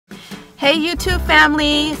Hey YouTube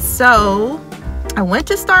family, so I went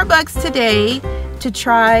to Starbucks today to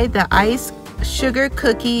try the iced sugar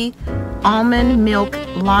cookie almond milk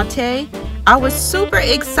latte. I was super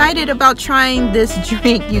excited about trying this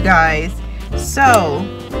drink, you guys. So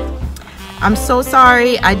I'm so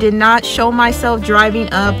sorry I did not show myself driving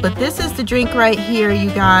up, but this is the drink right here,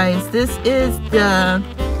 you guys. This is the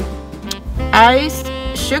iced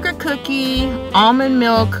sugar cookie almond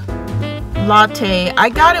milk latte. I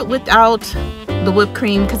got it without the whipped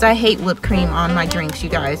cream because I hate whipped cream on my drinks, you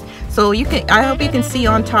guys. So you can, I hope you can see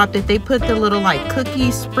on top that they put the little like cookie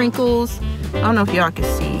sprinkles. I don't know if y'all can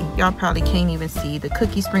see. Y'all probably can't even see the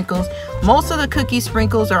cookie sprinkles. Most of the cookie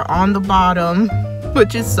sprinkles are on the bottom,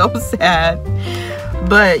 which is so sad.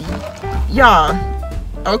 But y'all,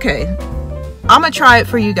 okay, I'm gonna try it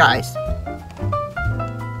for you guys.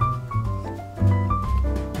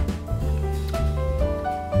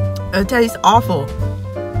 It tastes awful.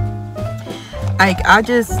 Like, I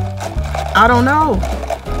don't know.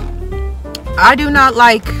 I do not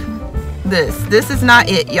like this. This is not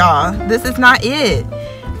it, y'all. This is not it.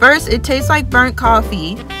 First, it tastes like burnt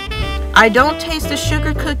coffee. I don't taste the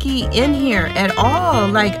sugar cookie in here at all.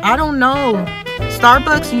 Like, I don't know.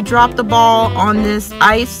 Starbucks, you dropped the ball on this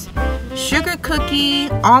iced sugar cookie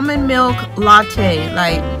almond milk latte.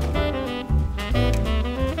 Like,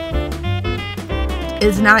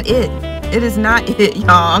 it's not it. It is not it,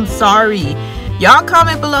 y'all. I'm sorry. Y'all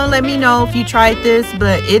comment below and let me know if you tried this,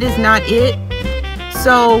 but it is not it.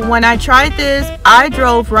 So when I tried this, I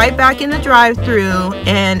drove right back in the drive-thru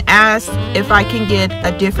and asked if I can get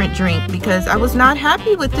a different drink because I was not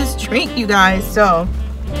happy with this drink, you guys. So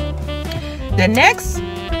the next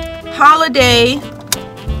holiday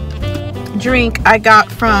drink I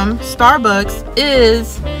got from Starbucks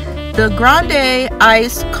is the Grande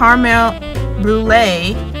Iced Caramel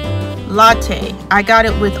Brulee Latte. I got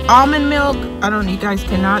it with almond milk. I don't know, you guys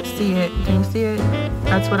cannot see it. Can you see it?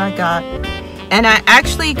 That's what I got. And I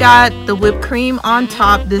actually got the whipped cream on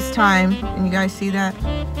top this time. Can you guys see that?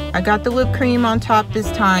 I got the whipped cream on top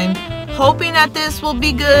this time, hoping that this will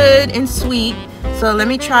be good and sweet. So let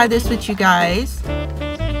me try this with you guys.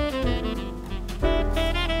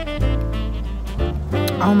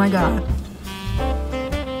 Oh my God.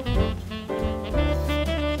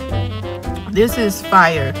 This is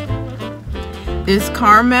fire. This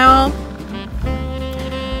caramel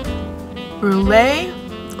brulee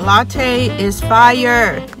latte is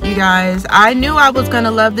fire, you guys. I knew I was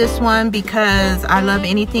gonna love this one because I love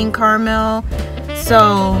anything caramel.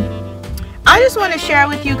 So I just want to share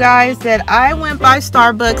with you guys that I went by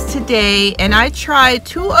Starbucks today and I tried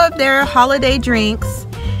 2 of their holiday drinks,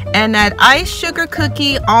 and that iced sugar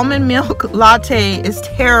cookie almond milk latte is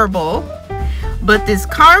terrible, but this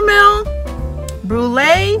caramel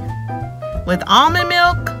brulee with almond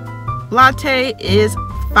milk latte is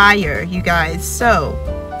fire, you guys. So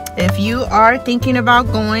if you are thinking about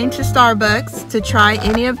going to Starbucks to try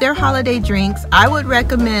any of their holiday drinks, I would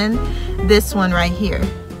recommend this one right here.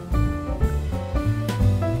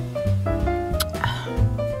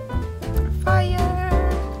 Fire.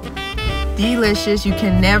 Delicious. You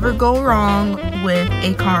can never go wrong with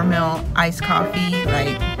a caramel iced coffee.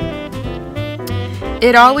 Like,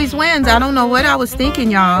 it always wins. I don't know what I was thinking,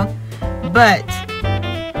 y'all, but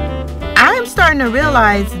I'm starting to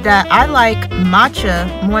realize that I like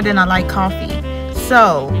matcha more than I like coffee.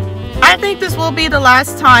 So I think this will be the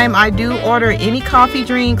last time I do order any coffee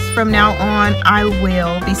drinks. From now on, I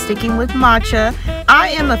will be sticking with matcha. I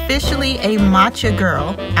am officially a matcha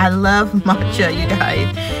girl. I love matcha, you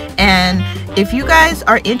guys. And if you guys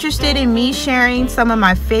are interested in me sharing some of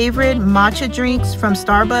my favorite matcha drinks from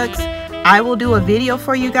Starbucks, I will do a video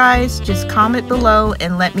for you guys. Just comment below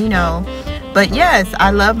and let me know. But yes,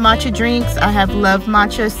 I love matcha drinks. I have loved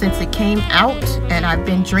matcha since it came out, and I've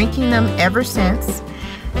been drinking them ever since.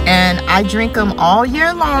 And I drink them all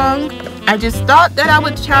year long. I just thought that I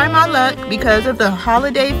would try my luck because of the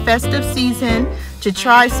holiday festive season to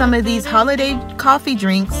try some of these holiday coffee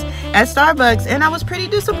drinks at Starbucks, and I was pretty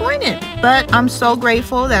disappointed. But I'm so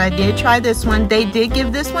grateful that I did try this one. They did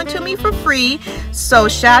give this one to me for free. So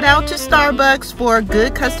shout out to Starbucks for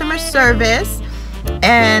good customer service.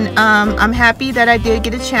 And I'm happy that I did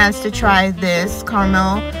get a chance to try this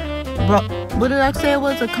caramel, what did I say it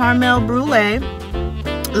was? A caramel brulee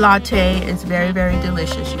latte. It's very, very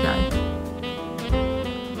delicious, you guys.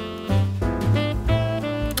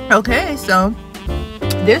 Okay, so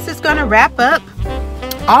this is gonna wrap up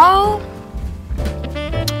all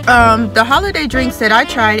the holiday drinks that I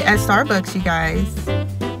tried at Starbucks, you guys.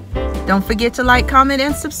 Don't forget to like, comment,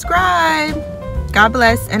 and subscribe. God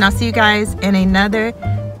bless, and I'll see you guys in another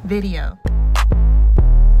video.